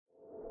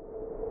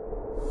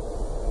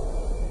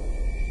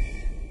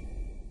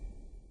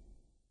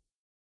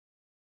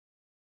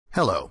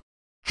Hello,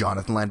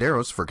 Jonathan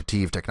Landeros for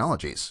Cative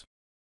Technologies.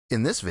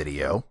 In this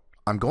video,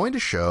 I'm going to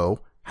show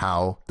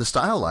how the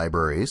style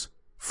libraries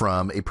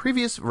from a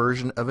previous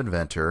version of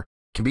Inventor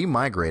can be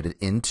migrated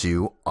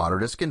into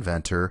Autodesk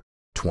Inventor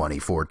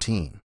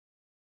 2014.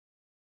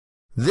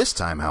 This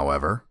time,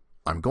 however,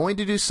 I'm going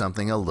to do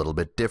something a little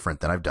bit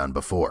different than I've done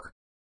before.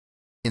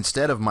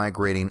 Instead of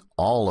migrating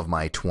all of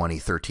my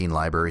 2013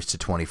 libraries to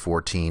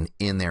 2014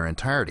 in their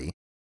entirety,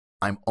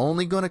 I'm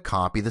only going to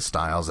copy the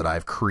styles that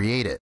I've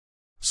created.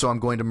 So I'm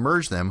going to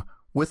merge them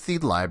with the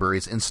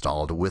libraries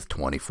installed with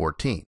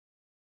 2014.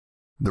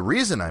 The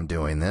reason I'm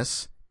doing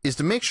this is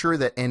to make sure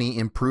that any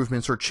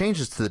improvements or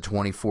changes to the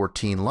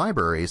 2014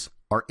 libraries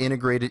are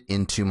integrated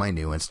into my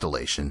new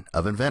installation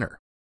of Inventor.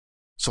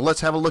 So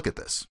let's have a look at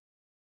this.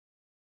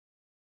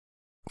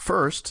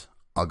 First,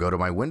 I'll go to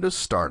my Windows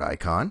Start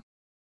icon,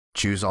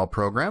 choose All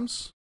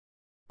Programs,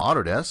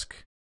 Autodesk,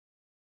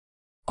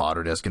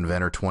 Autodesk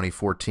Inventor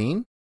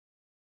 2014,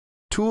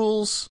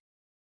 Tools,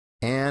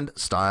 and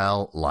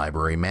Style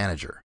Library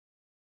Manager.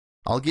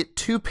 I'll get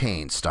two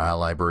panes, Style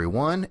Library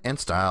 1 and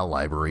Style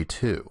Library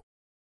 2.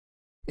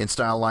 In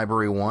Style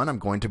Library 1, I'm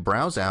going to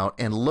browse out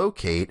and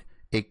locate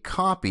a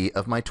copy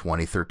of my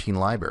 2013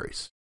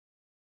 libraries.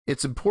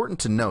 It's important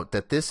to note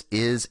that this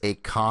is a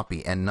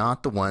copy and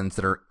not the ones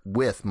that are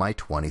with my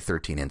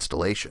 2013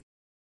 installation.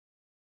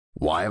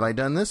 Why have I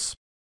done this?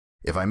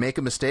 If I make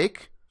a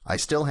mistake, I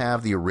still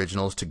have the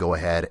originals to go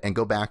ahead and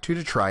go back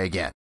to try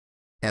again.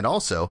 And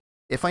also,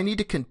 if I need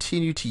to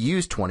continue to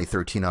use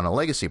 2013 on a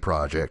legacy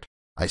project,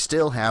 I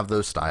still have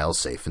those styles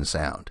safe and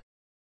sound.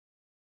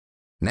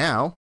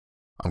 Now,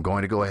 I'm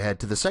going to go ahead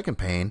to the second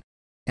pane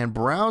and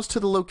browse to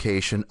the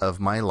location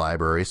of my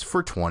libraries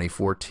for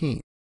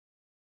 2014.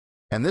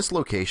 And this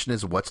location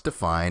is what's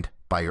defined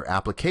by your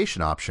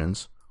application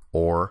options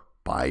or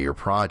by your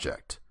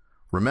project.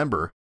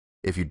 Remember,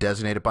 if you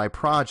designate it by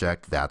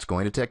project, that's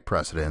going to take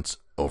precedence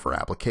over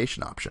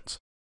application options.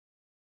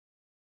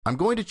 I'm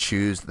going to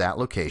choose that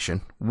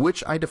location,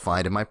 which I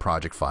defined in my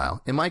project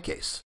file in my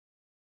case.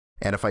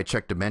 And if I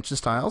check dimension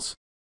styles,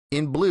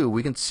 in blue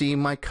we can see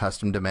my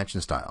custom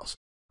dimension styles.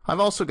 I've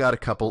also got a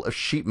couple of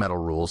sheet metal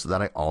rules that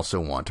I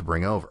also want to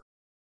bring over.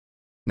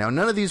 Now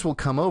none of these will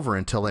come over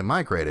until they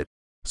migrated,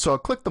 so I'll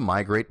click the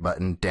Migrate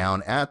button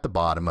down at the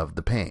bottom of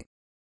the pane.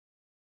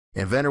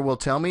 Inventor will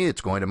tell me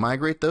it's going to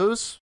migrate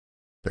those.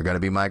 They're going to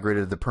be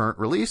migrated to the current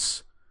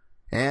release,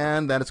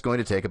 and that it's going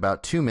to take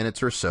about 2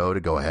 minutes or so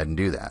to go ahead and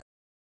do that.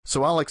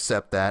 So I'll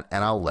accept that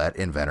and I'll let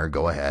Inventor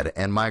go ahead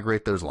and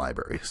migrate those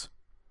libraries.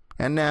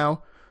 And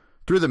now,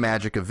 through the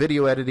magic of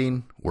video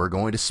editing, we're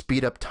going to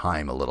speed up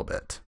time a little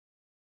bit.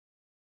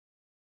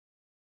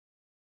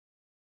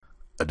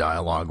 A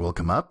dialog will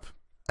come up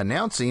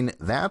announcing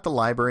that the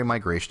library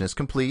migration is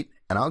complete,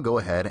 and I'll go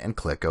ahead and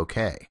click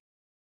OK.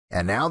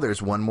 And now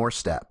there's one more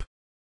step.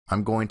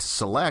 I'm going to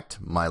select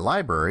my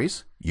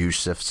libraries, use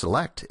Shift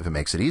Select if it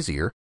makes it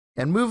easier,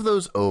 and move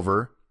those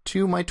over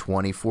to my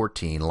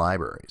 2014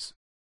 libraries.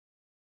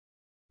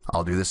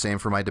 I'll do the same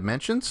for my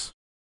dimensions.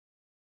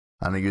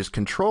 I'm going to use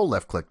Control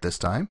left click this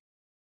time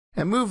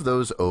and move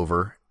those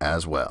over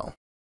as well.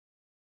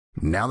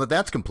 Now that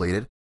that's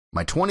completed,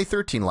 my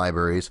 2013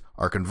 libraries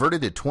are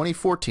converted to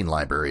 2014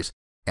 libraries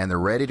and they're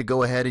ready to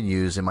go ahead and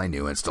use in my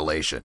new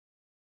installation.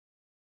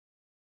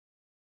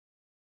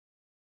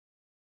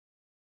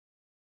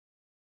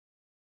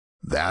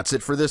 That's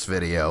it for this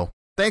video.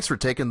 Thanks for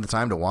taking the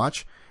time to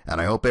watch,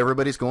 and I hope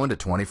everybody's going to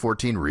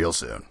 2014 real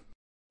soon.